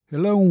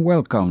Hello and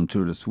welcome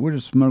to the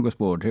Swedish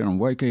Smorgasbord here on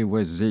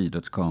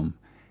ykyz.com.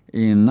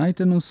 In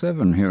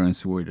 1907 here in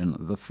Sweden,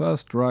 the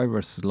first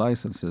driver's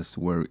licenses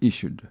were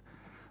issued.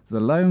 The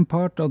lion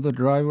part of the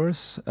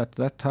drivers at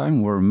that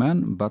time were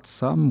men, but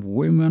some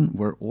women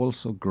were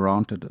also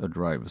granted a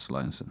driver's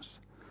license.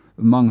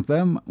 Among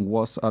them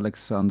was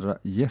Alexandra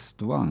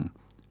Gästvang.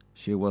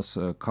 She was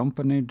a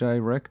company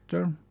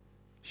director.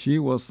 She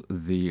was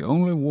the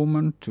only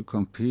woman to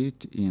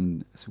compete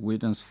in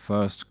Sweden's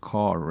first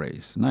car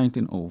race,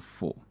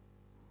 1904.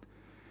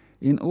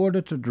 In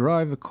order to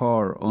drive a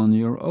car on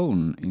your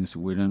own in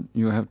Sweden,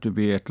 you have to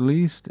be at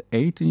least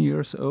 18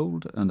 years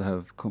old and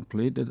have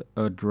completed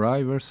a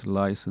driver's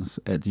license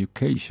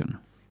education.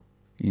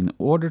 In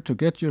order to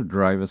get your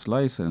driver's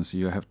license,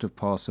 you have to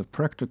pass a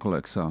practical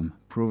exam,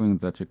 proving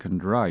that you can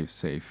drive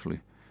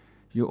safely.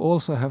 You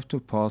also have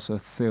to pass a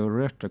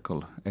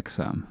theoretical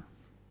exam.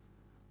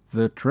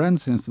 The trend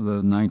since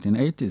the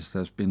 1980s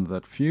has been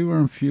that fewer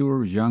and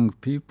fewer young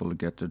people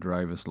get a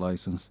driver's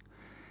license.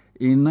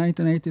 In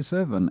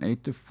 1987,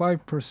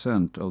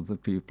 85% of the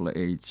people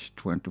aged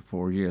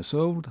 24 years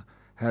old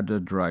had a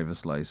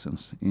driver's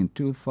license. In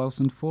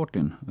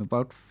 2014,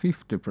 about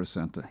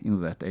 50%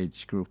 in that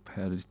age group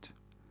had it.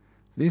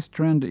 This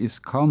trend is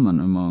common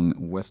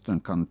among Western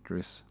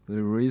countries.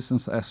 The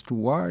reasons as to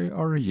why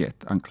are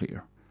yet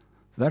unclear.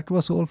 That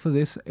was all for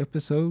this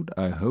episode.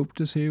 I hope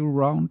to see you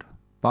around.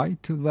 Bye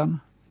till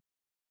then.